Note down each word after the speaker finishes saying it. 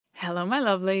Hello my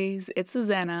lovelies, it's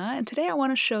Susanna, and today I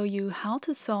want to show you how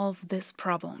to solve this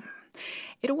problem.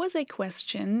 It was a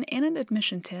question in an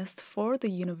admission test for the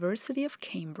University of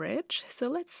Cambridge, so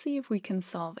let's see if we can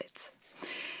solve it.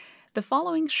 The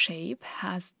following shape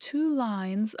has two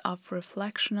lines of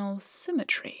reflectional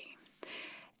symmetry.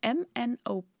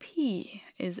 MNOP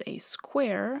is a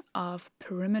square of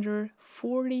perimeter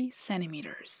 40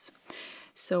 centimeters.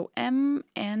 So MNOP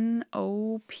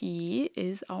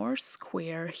is our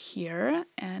square here,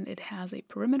 and it has a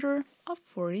perimeter of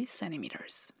 40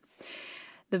 centimeters.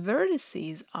 The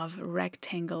vertices of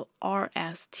rectangle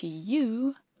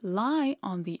RSTU lie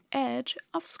on the edge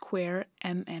of square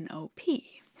MNOP.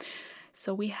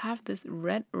 So we have this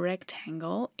red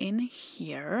rectangle in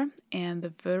here, and the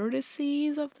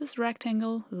vertices of this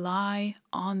rectangle lie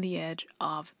on the edge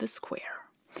of the square.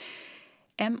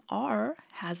 MR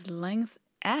has length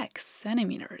x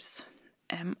centimeters.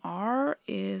 MR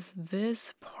is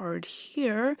this part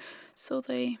here, so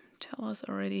they tell us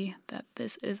already that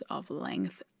this is of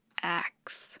length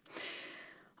x.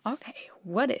 Okay,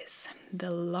 what is the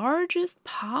largest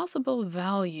possible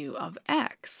value of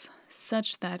x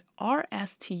such that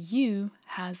RSTU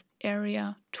has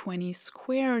area 20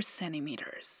 square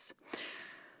centimeters?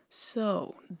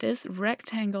 So this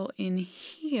rectangle in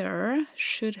here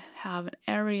should have an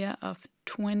area of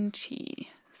 20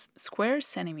 square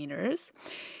centimeters,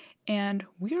 and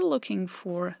we're looking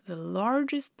for the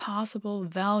largest possible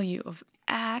value of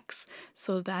x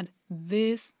so that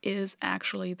this is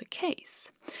actually the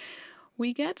case.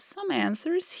 We get some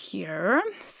answers here,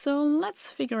 so let's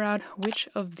figure out which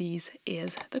of these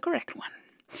is the correct one.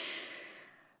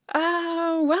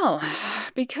 Well,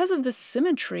 because of the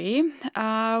symmetry,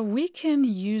 we can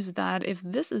use that if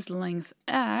this is length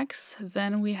x,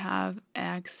 then we have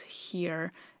x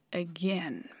here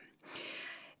again.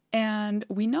 And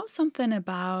we know something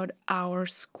about our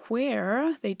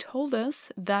square. They told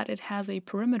us that it has a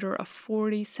perimeter of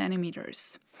 40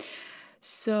 centimeters.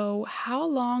 So how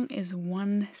long is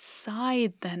one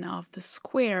side then of the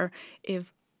square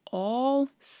if all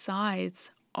sides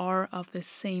are of the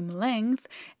same length,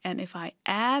 and if I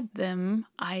add them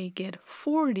I get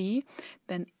 40,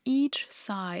 then each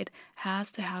side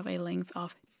has to have a length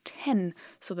of 10,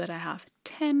 so that I have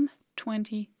 10,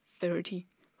 20, 30,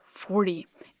 40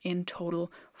 in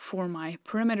total for my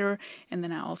perimeter. And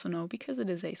then I also know, because it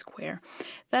is a square,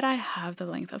 that I have the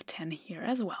length of 10 here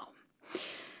as well.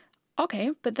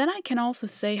 Okay, but then I can also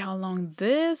say how long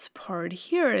this part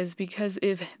here is, because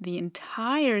if the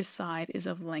entire side is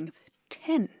of length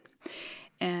 10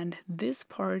 and this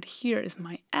part here is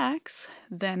my x,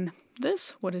 then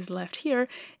this, what is left here,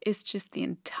 is just the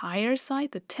entire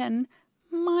side, the 10,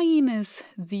 minus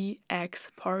the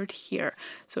x part here.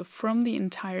 So from the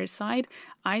entire side,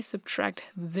 I subtract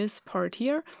this part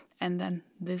here, and then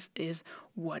this is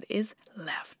what is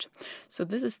left. So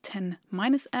this is 10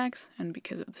 minus x, and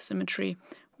because of the symmetry,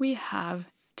 we have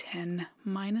 10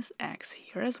 minus x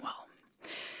here as well.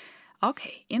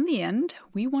 Okay, in the end,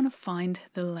 we want to find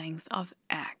the length of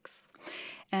x.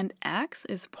 And x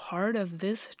is part of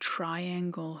this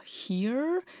triangle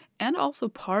here, and also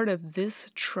part of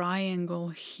this triangle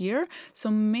here.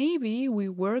 So maybe we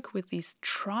work with these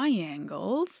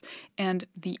triangles and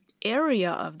the area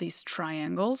of these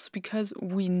triangles, because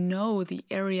we know the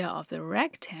area of the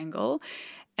rectangle.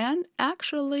 And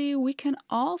actually, we can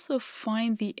also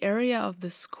find the area of the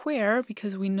square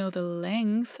because we know the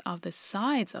length of the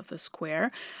sides of the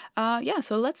square.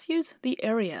 So let's use the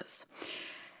areas.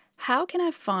 How can I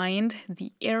find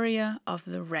the area of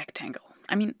the rectangle?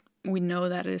 I mean, we know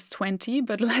that it is 20,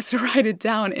 but let's write it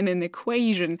down in an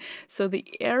equation. So the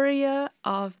area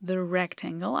of the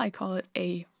rectangle, I call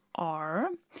it AR,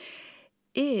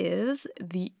 is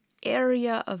the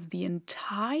area of the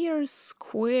entire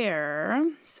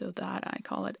square, so that I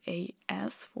call it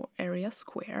AS for area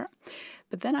square.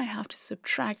 But then I have to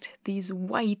subtract these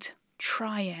white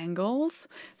triangles,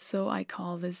 so I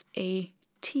call this AT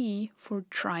for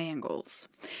triangles.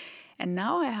 And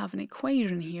now I have an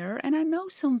equation here, and I know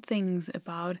some things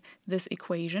about this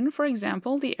equation. For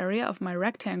example, the area of my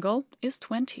rectangle is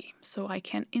 20, so I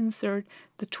can insert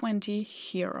the 20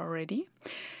 here already.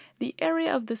 The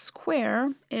area of the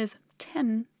square is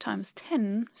 10 times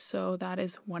 10, so that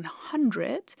is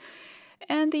 100.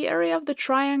 And the area of the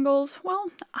triangles, well,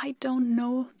 I don't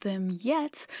know them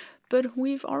yet, but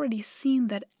we've already seen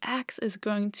that x is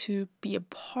going to be a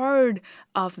part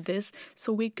of this,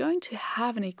 so we're going to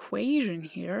have an equation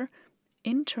here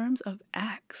in terms of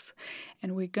x.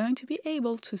 And we're going to be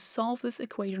able to solve this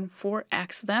equation for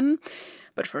x then.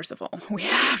 But first of all, we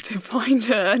have to find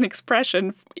an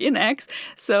expression in x.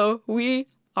 So we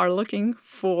are looking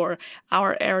for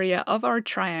our area of our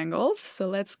triangles. So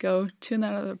let's go to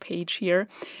another page here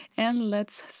and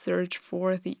let's search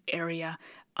for the area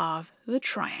of the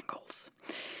triangles.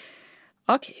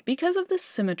 Okay, because of the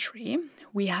symmetry,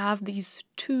 we have these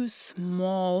two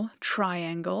small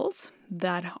triangles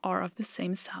that are of the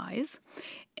same size,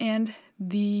 and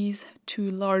these two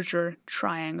larger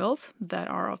triangles that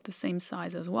are of the same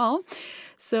size as well.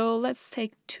 So let's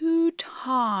take 2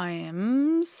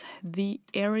 times the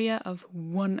area of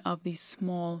one of these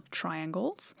small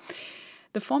triangles.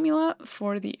 The formula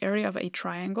for the area of a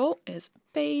triangle is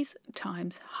base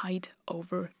times height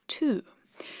over 2.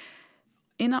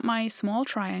 In my small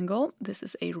triangle, this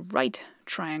is a right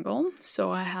triangle,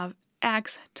 so I have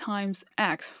x times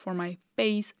x for my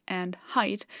base and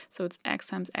height, so it's x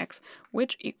times x,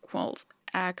 which equals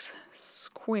x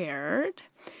squared,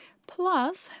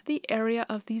 plus the area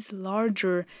of these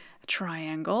larger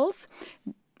triangles.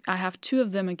 I have 2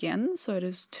 of them again, so it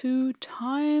is 2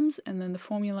 times, and then the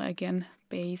formula again,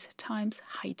 base times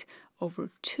height over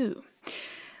 2,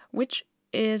 which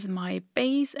is my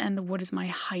base and what is my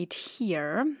height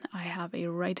here. I have a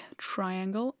right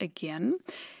triangle again.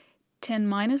 10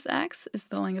 minus x is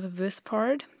the length of this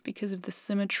part. Because of the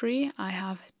symmetry, I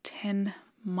have 10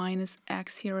 minus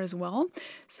x here as well.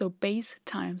 So base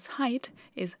times height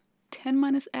is 10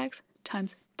 minus x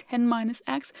times 10 minus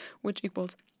x, which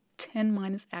equals 10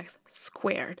 minus x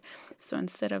squared. So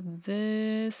instead of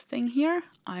this thing here,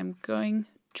 I'm going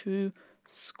to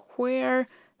square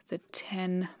the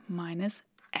 10 minus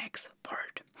x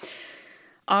part.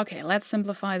 Okay, let's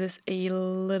simplify this a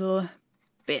little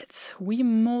bit. We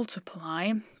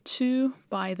multiply 2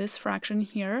 by this fraction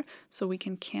here, so we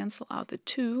can cancel out the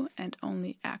 2 and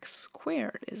only x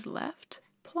squared is left.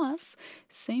 Plus,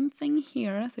 same thing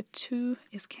here, the 2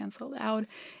 is canceled out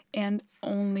and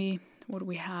only what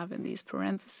we have in these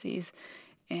parentheses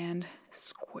and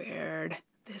squared.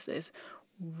 This is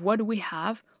what we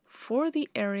have for the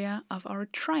area of our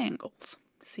triangles.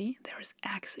 See, there is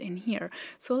x in here.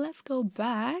 So let's go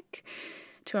back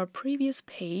to our previous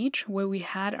page where we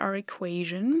had our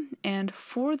equation, and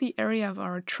for the area of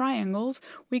our triangles,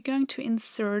 we're going to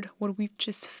insert what we've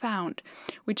just found.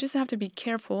 We just have to be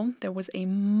careful. There was a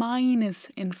minus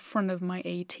in front of my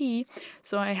AT,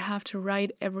 so I have to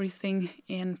write everything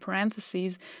in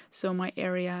parentheses. So my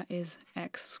area is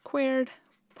x squared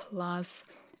plus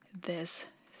this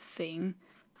thing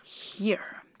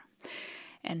here.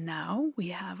 And now we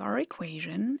have our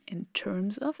equation in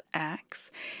terms of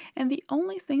x, and the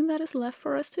only thing that is left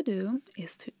for us to do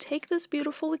is to take this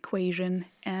beautiful equation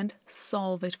and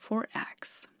solve it for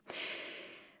x.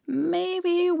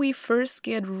 Maybe we first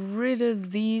get rid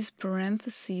of these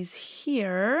parentheses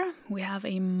here. We have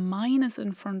a minus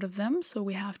in front of them, so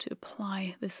we have to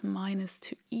apply this minus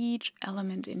to each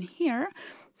element in here.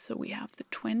 So we have the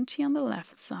 20 on the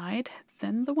left side,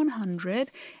 then the 100,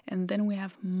 and then we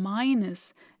have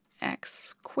minus x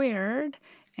squared,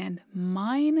 and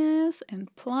minus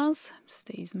and plus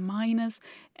stays minus,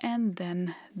 and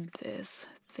then this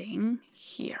thing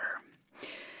here.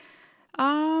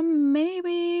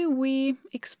 Maybe we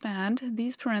expand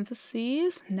these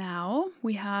parentheses. Now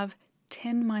we have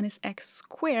 10 minus x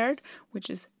squared, which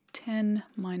is 10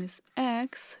 minus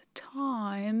x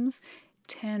times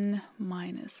 10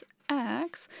 minus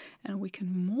x, and we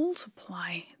can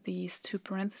multiply these two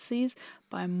parentheses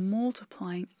by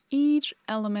multiplying each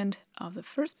element of the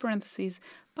first parentheses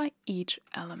by each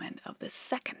element of the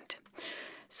second,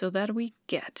 so that we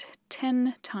get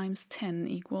 10 times 10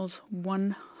 equals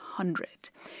 100.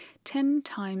 10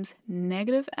 times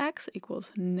negative x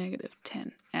equals negative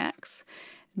 10x.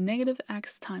 Negative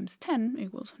x times 10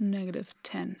 equals negative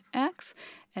 10x,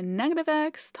 and negative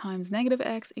x times negative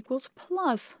x equals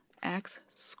plus x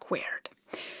squared.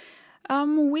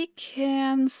 We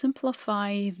can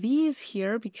simplify these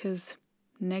here because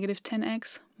negative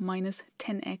 10x minus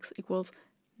 10x equals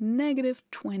negative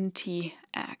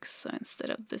 20x. So instead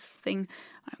of this thing,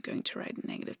 I'm going to write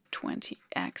negative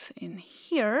 20x in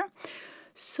here,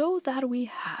 so that we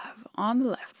have on the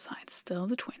left side still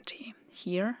the 20,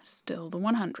 here still the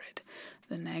 100.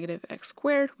 The negative x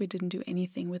squared, we didn't do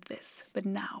anything with this, but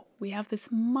now we have this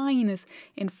minus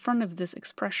in front of this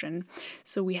expression,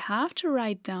 so we have to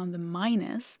write down the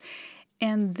minus,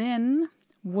 and then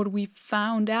what we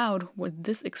found out what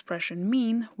this expression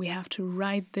mean, we have to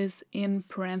write this in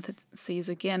parentheses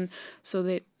again, so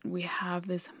that we have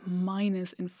this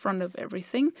minus in front of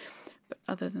everything. But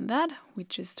other than that, we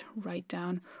just write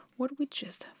down what we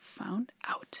just found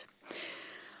out.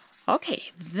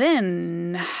 Okay,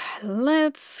 then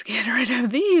let's get rid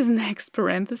of these next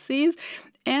parentheses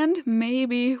And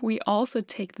maybe we also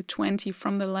take the 20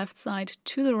 from the left side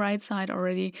to the right side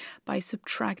already by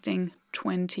subtracting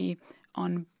 20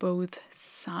 on both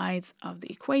sides of the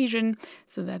equation,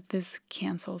 so that this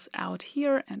cancels out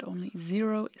here and only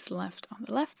 0 is left on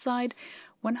the left side.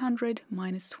 100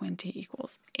 minus 20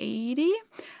 equals 80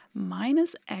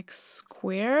 minus x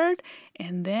squared.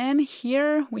 And then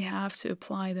here we have to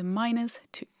apply the minus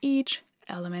to each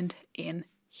element in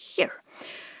here.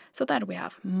 So that we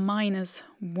have minus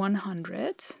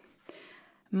 100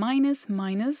 minus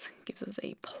minus gives us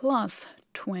a plus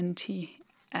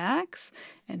 20x,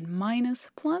 and minus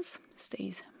plus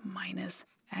stays minus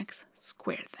x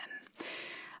squared then.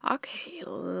 Okay,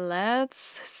 let's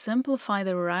simplify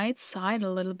the right side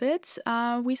a little bit.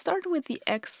 We start with the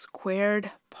x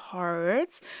squared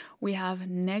parts. We have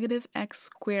negative x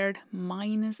squared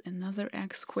minus another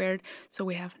x squared, so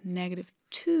we have negative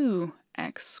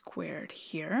 2x squared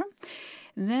here.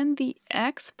 Then the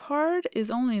x part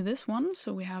is only this one,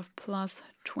 so we have plus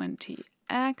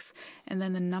 20x, and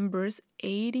then the numbers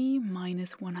 80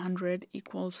 minus 100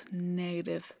 equals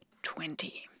negative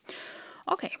 20.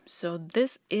 Okay, so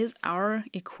this is our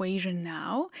equation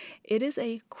now. It is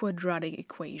a quadratic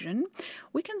equation.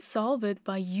 We can solve it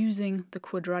by using the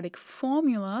quadratic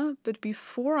formula, but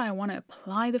before I want to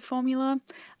apply the formula,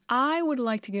 I would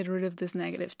like to get rid of this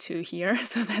negative 2 here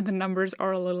so that the numbers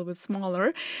are a little bit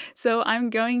smaller. So I'm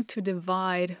going to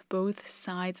divide both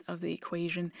sides of the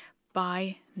equation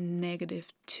by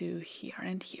negative 2 here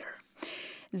and here.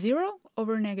 0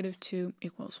 over negative 2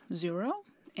 equals 0.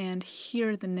 And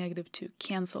here the negative 2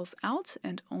 cancels out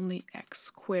and only x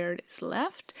squared is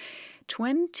left.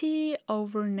 20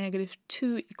 over negative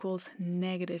 2 equals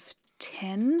negative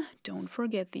 10. Don't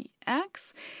forget the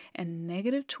x. And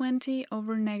negative 20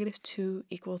 over negative 2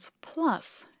 equals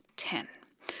plus 10.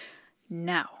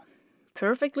 Now,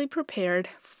 perfectly prepared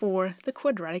for the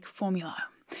quadratic formula.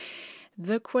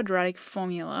 The quadratic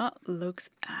formula looks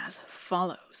as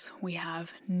follows. We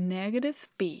have negative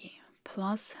b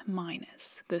plus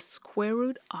minus the square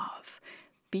root of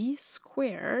b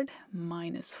squared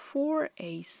minus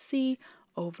 4ac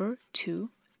over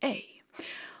 2a.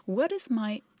 What is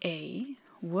my a,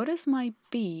 what is my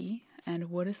b, and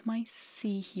what is my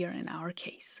c here in our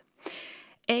case?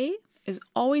 A is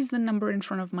always the number in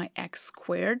front of my x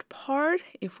squared part.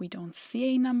 If we don't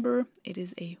see a number, it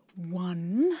is a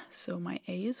 1, so my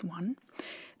a is 1.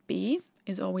 B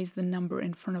is always the number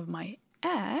in front of my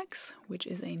x, which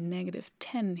is a negative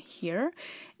 10 here,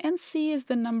 and c is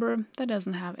the number that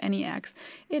doesn't have any x,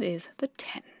 it is the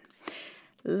 10.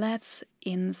 Let's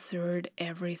insert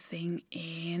everything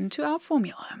into our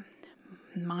formula.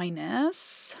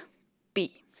 Minus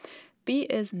b. b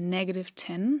is negative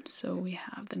 10, so we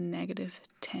have the negative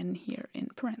 10 here in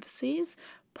parentheses,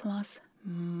 plus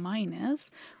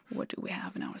minus, what do we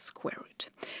have in our square root?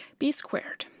 b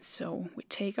squared. So we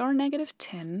take our negative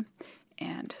 10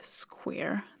 and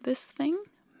square this thing,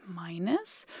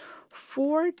 minus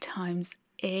 4 times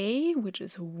a, which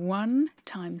is 1,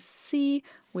 times c,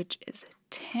 which is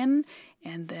 10,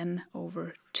 and then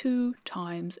over 2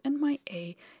 times, and my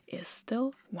a is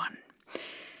still 1.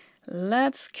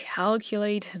 Let's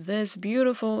calculate this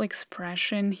beautiful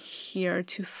expression here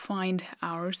to find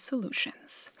our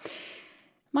solutions.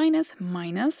 Minus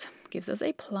minus gives us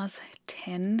a plus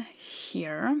 10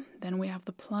 here. Then we have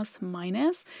the plus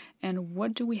minus, and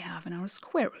what do we have in our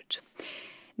square root?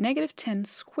 Negative 10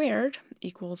 squared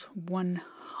equals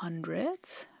 100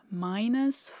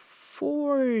 minus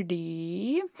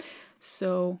 40.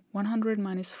 So 100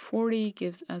 minus 40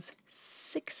 gives us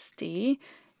 60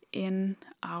 in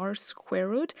our square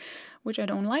root, which I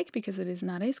don't like because it is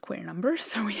not a square number,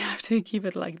 so we have to keep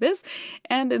it like this.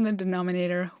 And in the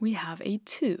denominator, we have a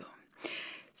 2.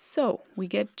 So we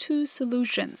get two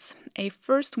solutions. A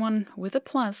first one with a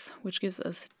plus, which gives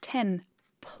us 10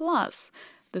 plus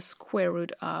the square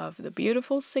root of the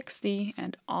beautiful 60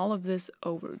 and all of this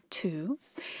over 2.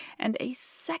 And a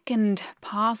second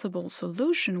possible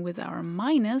solution with our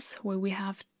minus, where we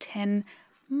have 10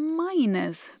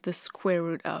 minus the square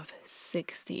root of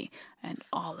 60 and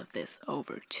all of this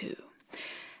over 2.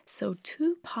 So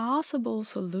two possible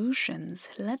solutions,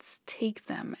 let's take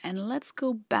them and let's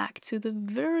go back to the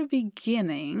very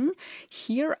beginning.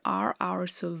 Here are our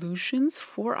solutions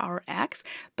for our x,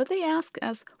 but they ask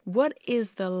us what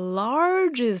is the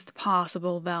largest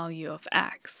possible value of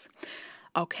x?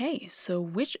 Okay, so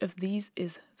which of these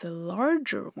is the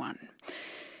larger one?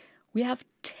 We have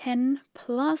 10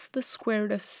 plus the square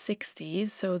root of 60,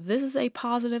 so this is a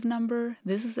positive number,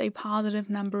 this is a positive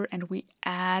number, and we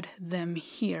add them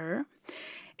here.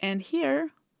 And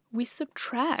here we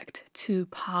subtract two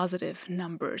positive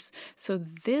numbers. So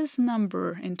this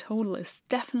number in total is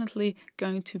definitely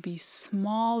going to be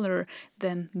smaller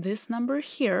than this number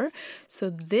here. So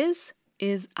this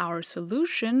is our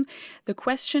solution. The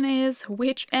question is,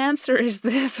 which answer is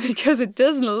this? Because it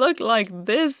doesn't look like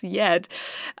this yet.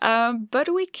 But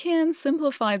we can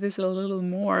simplify this a little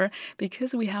more.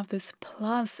 Because we have this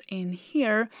plus in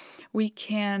here, we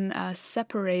can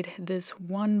separate this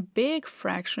one big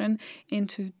fraction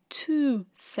into two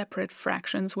separate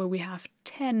fractions where we have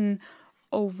 10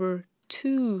 over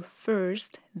 2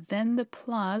 first, then the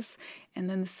plus, and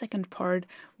then the second part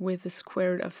with the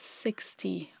square root of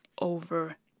 60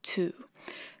 over 2.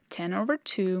 10 over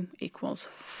 2 equals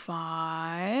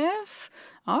 5.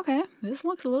 Okay, this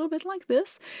looks a little bit like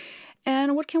this.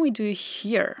 And what can we do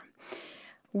here?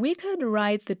 We could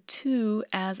write the 2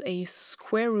 as a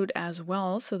square root as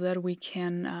well, so that we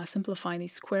can simplify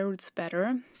these square roots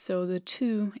better. So the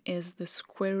 2 is the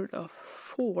square root of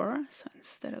 4. So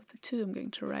instead of the 2, I'm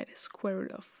going to write a square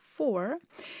root of 4.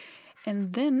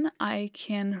 And then I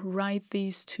can write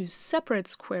these two separate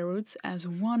square roots as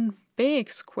one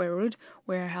big square root,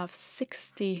 where I have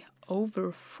 60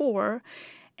 over 4.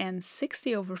 And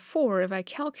 60 over 4, if I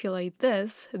calculate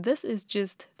this, this is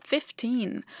just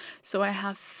 15. So I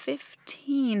have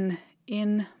 15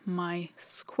 in my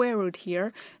square root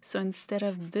here. So instead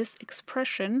of this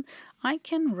expression, I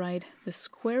can write the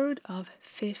square root of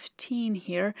 15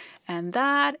 here, and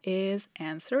that is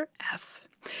answer F.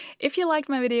 If you liked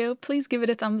my video, please give it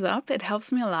a thumbs up. It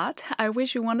helps me a lot. I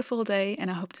wish you a wonderful day, and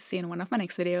I hope to see you in one of my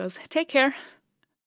next videos. Take care!